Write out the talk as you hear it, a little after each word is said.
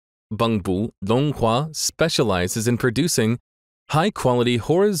Longhua specializes in producing high-quality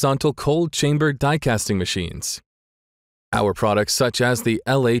horizontal cold chamber die casting machines. Our products such as the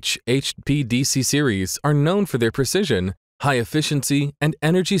LH-HPDC series are known for their precision, high efficiency, and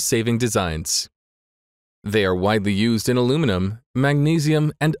energy-saving designs. They are widely used in aluminum,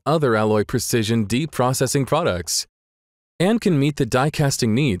 magnesium, and other alloy precision deep processing products, and can meet the die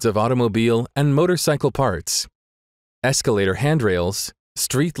casting needs of automobile and motorcycle parts, escalator handrails,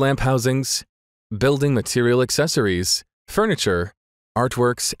 street lamp housings, building material accessories, furniture,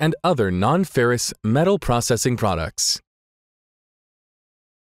 artworks, and other non-ferrous metal processing products.